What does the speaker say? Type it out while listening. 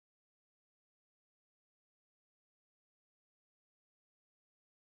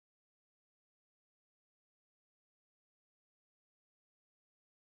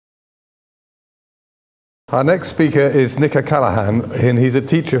Our next speaker is Nick O'Callaghan, and he's a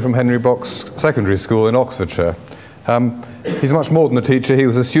teacher from Henry Box Secondary School in Oxfordshire. He's much more than a teacher. He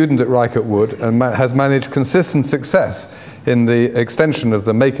was a student at Rycote Wood and has managed consistent success in the extension of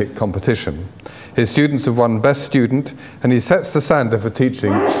the Make It competition. His students have won Best Student, and he sets the standard for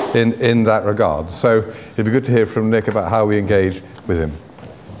teaching in that regard. So it'd be good to hear from Nick about how we engage with him.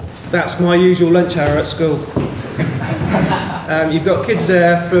 That's my usual lunch hour at school. You've got kids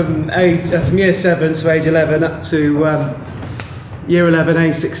there from year 7 to age 11 up to year 11,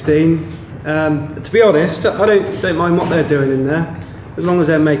 age 16. To be honest, I don't mind what they're doing in there, as long as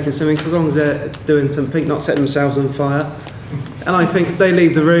they're making something, as long as they're doing something, not setting themselves on fire. And I think if they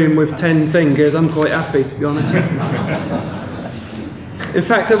leave the room with 10 fingers, I'm quite happy, to be honest. In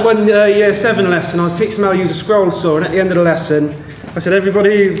fact, at one year 7 lesson, I was teaching them how to use a scroll saw, and at the end of the lesson, I said,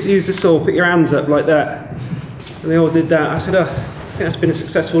 everybody who's used a saw, put your hands up like that. And they all did that. I said, oh, I think that's been a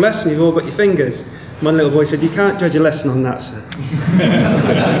successful lesson, you've all got your fingers. My little boy said, you can't judge a lesson on that, sir.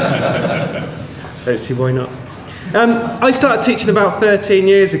 Don't see why not. I started teaching about 13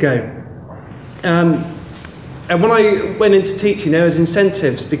 years ago. And when I went into teaching, there was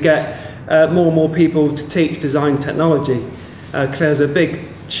incentives to get more and more people to teach design technology, because there was a big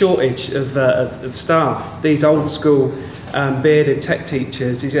shortage of staff. These old school bearded tech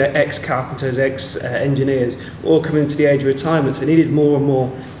teachers, these ex-carpenters, ex-engineers, all coming into the age of retirement, so they needed more and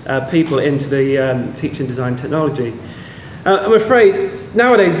more people into the teaching design technology. I'm afraid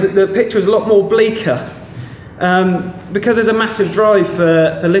nowadays the picture is a lot more bleaker, because there's a massive drive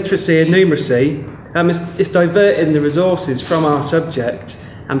for literacy and numeracy. It's diverting the resources from our subject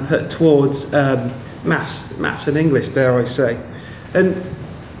and put towards maths and English, dare I say. And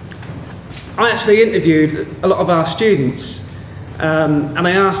I actually interviewed a lot of our students, and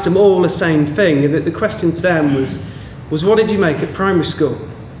I asked them all the same thing. And the question to them was what did you make at primary school?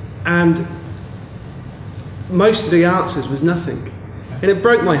 And most of the answers was nothing. And it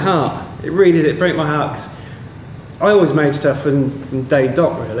broke my heart. It really did. It broke my heart, because I always made stuff from day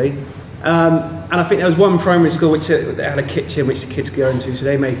dot, really. And I think there was one primary school which had a kitchen which the kids could go into, so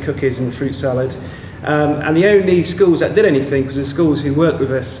they made cookies and fruit salad. And the only schools that did anything was the schools who worked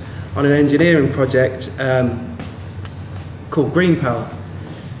with us on an engineering project called Green Power.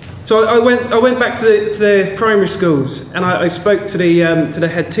 So I went back to the primary schools, and I spoke to the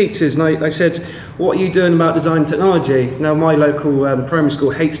head teachers, and I said, what are you doing about design technology? Now my local primary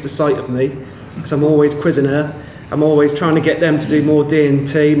school hates the sight of me, because I'm always quizzing her. I'm always trying to get them to do more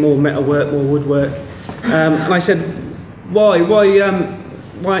D&T, more metalwork, more woodwork. And I said, why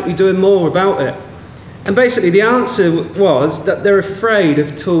aren't you doing more about it? And basically the answer was that they're afraid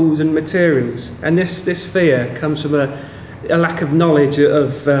of tools and materials, and this fear comes from a lack of knowledge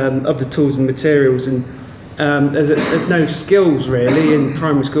of the tools and materials, and there's no skills really in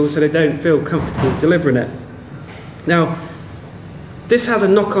primary school, so they don't feel comfortable delivering it. Now, this has a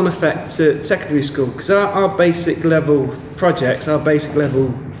knock-on effect to secondary school, because our basic level projects, our basic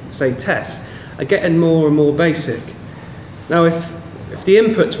level, say, tests, are getting more and more basic. Now, if the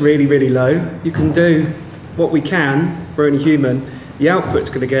input's really, really low, you can do what we can, we're only human, the output's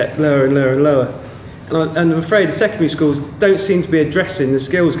going to get lower and lower and lower. And I'm afraid the secondary schools don't seem to be addressing the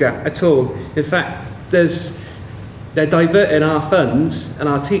skills gap at all. In fact, they're diverting our funds and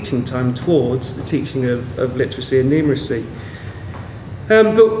our teaching time towards the teaching of literacy and numeracy.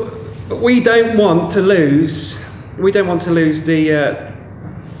 But we don't want to lose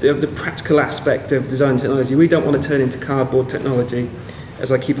the practical aspect of design technology. We don't want to turn into cardboard technology,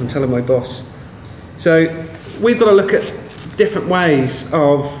 as I keep on telling my boss. So we've got to look at different ways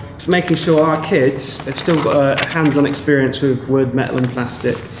of making sure our kids have still got a hands-on experience with wood, metal and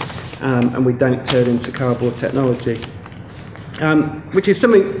plastic, and we don't turn into cardboard technology, which is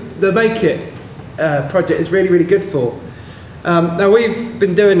something the Make It project is really, really good for. Now we've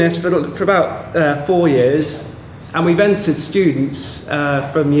been doing this for about 4 years, and we've entered students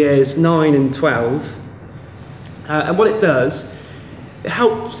from years 9 and 12, and what it does, it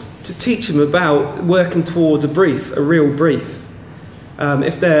helps to teach them about working towards a brief, a real brief.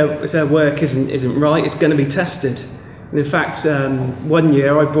 If their work isn't right, it's going to be tested. And in fact, one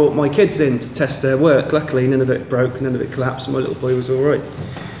year I brought my kids in to test their work. Luckily, none of it broke, none of it collapsed, and my little boy was all right.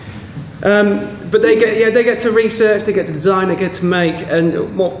 But they get to research, they get to design, they get to make,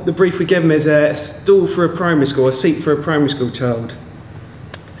 and what the brief we give them is a stool for a primary school, a seat for a primary school child.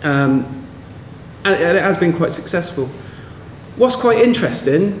 And it has been quite successful. What's quite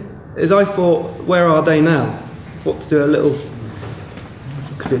interesting is I thought, where are they now? What to do a little,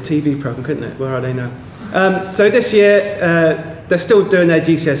 could be a TV programme, couldn't it? Where are they now? So this year, they're still doing their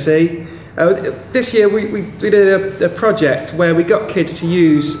GCSE. This year we did a project where we got kids to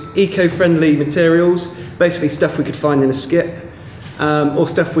use eco-friendly materials basically stuff we could find in a skip, or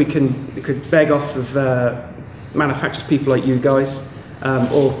stuff we could beg off of manufacturers, people like you guys,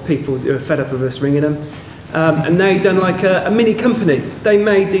 or people who are fed up of us ringing them. And they done like a mini company. They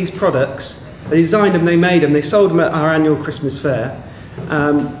made these products, they designed them, they made them, they sold them at our annual Christmas fair,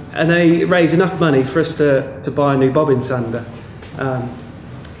 and they raised enough money for us to buy a new bobbin sander.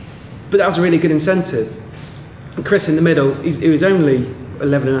 But that was a really good incentive. And Chris in the middle, he was only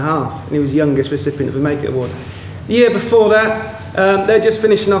 11 and a half, and he was the youngest recipient of a Make It Award. The year before that, they're just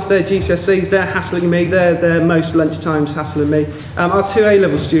finishing off their GCSEs, they're hassling me, they're most lunchtimes hassling me. Our two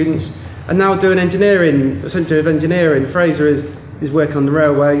A-level students are now doing engineering, Centre of Engineering. Fraser is working on the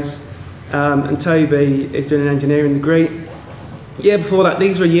railways, and Toby is doing an engineering degree. The year before that,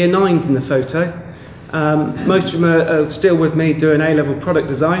 these were year 9s in the photo. Most of them are still with me doing A-level product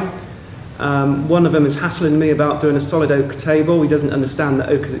design. One of them is hassling me about doing a solid oak table. He doesn't understand that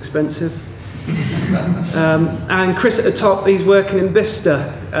oak is expensive. And Chris at the top, he's working in Bicester,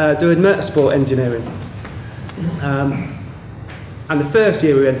 doing motorsport engineering. And the first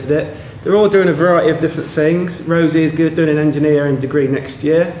year we entered it, they're all doing a variety of different things. Rosie is doing an engineering degree next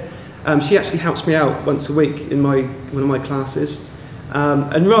year. She actually helps me out once a week in one of my classes.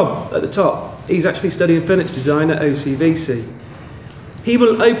 And Rob at the top, he's actually studying furniture design at OCVC. He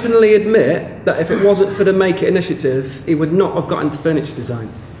will openly admit that if it wasn't for the Make It initiative, he would not have got into furniture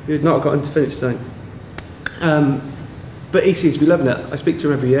design. He would not have got into furniture design. But he seems to be loving it. I speak to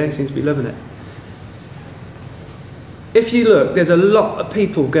him every year, he seems to be loving it. If you look, there's a lot of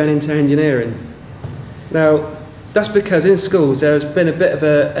people going into engineering. Now, that's because in schools there's been a bit of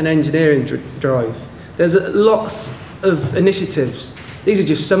an engineering drive. There's lots of initiatives. These are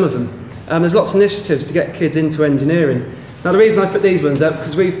just some of them. There's lots of initiatives to get kids into engineering. Now the reason I put these ones up,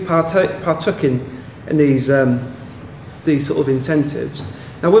 because we've partook in these sort of incentives.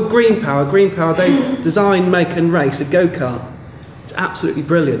 Now with Green Power, they design, make and race a go-kart. It's absolutely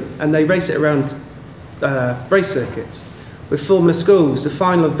brilliant, and they race it around race circuits. With Formula Schools, the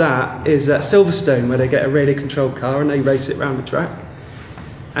final of that is at Silverstone, where they get a radio controlled car and they race it around the track.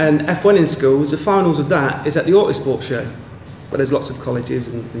 And F1 in schools, the finals of that is at the Autosport show, where there's lots of colleges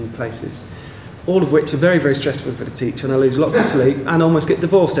and places. All of which are very, very stressful for the teacher, and I lose lots of sleep and almost get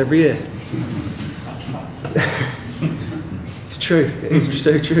divorced every year. It's true, it is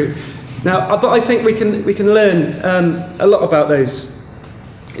so true. Now, but I think we can learn a lot about those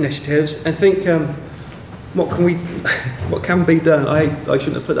initiatives and think what can be done. I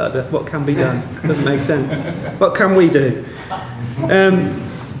shouldn't have put that there. What can be done? Doesn't make sense. What can we do?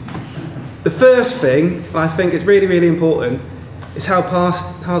 The first thing I think is really, really important is how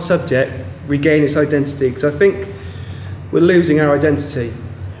our subject regain its identity, because I think we're losing our identity.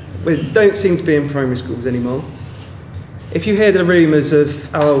 We don't seem to be in primary schools anymore. If you hear the rumours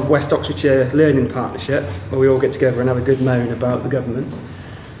of our West Oxfordshire Learning Partnership, where we all get together and have a good moan about the government,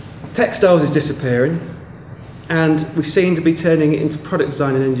 textiles is disappearing, and we seem to be turning it into product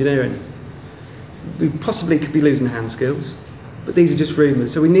design and engineering. We possibly could be losing hand skills, but these are just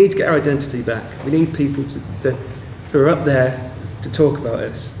rumours, so we need to get our identity back. We need people who are up there to talk about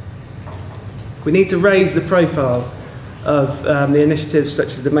us. We need to raise the profile of the initiatives such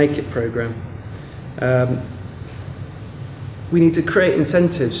as the Make It programme. We need to create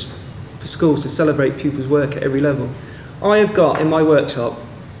incentives for schools to celebrate pupils' work at every level. I have got in my workshop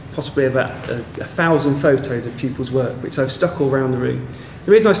possibly about 1,000 photos of pupils' work, which I've stuck all around the room.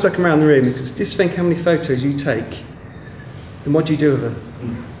 The reason I stuck them around the room is because just think how many photos you take, then what do you do with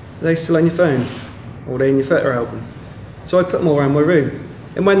them? Are they still on your phone? Or are they in your photo album? So I put them all around my room.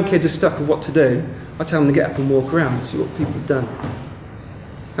 And when kids are stuck with what to do, I tell them to get up and walk around and see what people have done.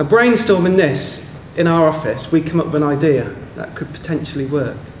 Now, brainstorming this in our office, we come up with an idea that could potentially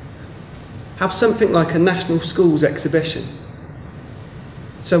work. Have something like a national schools exhibition,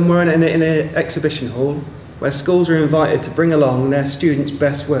 somewhere in an exhibition hall, where schools are invited to bring along their students'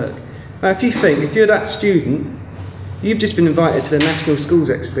 best work. Now, if you're that student, you've just been invited to the national schools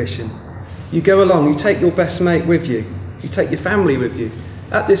exhibition. You go along, you take your best mate with you, you take your family with you.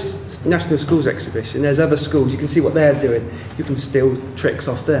 At this national schools exhibition, there's other schools, you can see what they're doing, you can steal tricks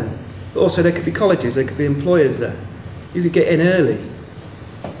off them. But also there could be colleges, there could be employers there. You could get in early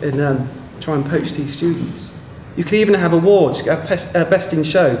and try and poach these students. You could even have awards, you could have Best in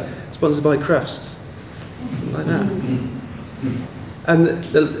Show, sponsored by Crufts, something like that. And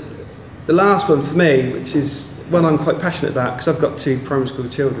the last one for me, which is one I'm quite passionate about, because I've got 2 primary school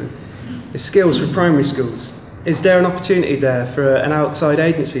children, is skills for primary schools. Is there an opportunity there for an outside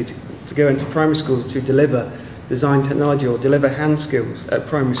agency to go into primary schools to deliver design technology or deliver hand skills at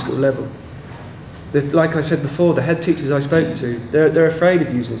primary school level? Like I said before, the head teachers I spoke to, they're afraid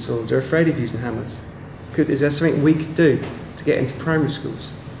of using saws, they're afraid of using hammers. Is there something we could do to get into primary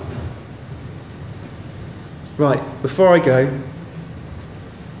schools? Right, before I go,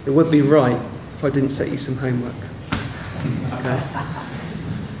 it would be right if I didn't set you some homework. Okay.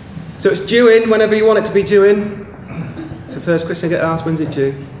 So it's due in whenever you want it to be due in. So first question I get asked, when's it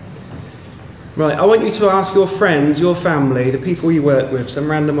due? Right, I want you to ask your friends, your family, the people you work with,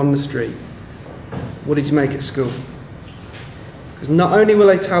 some random on the street, what did you make at school? Because not only will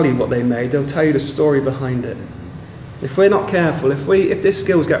they tell you what they made, they'll tell you the story behind it. If we're not careful, if this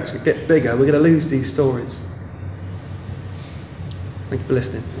skills gap get bigger, we're going to lose these stories. Thank you for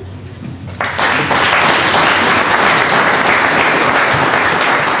listening.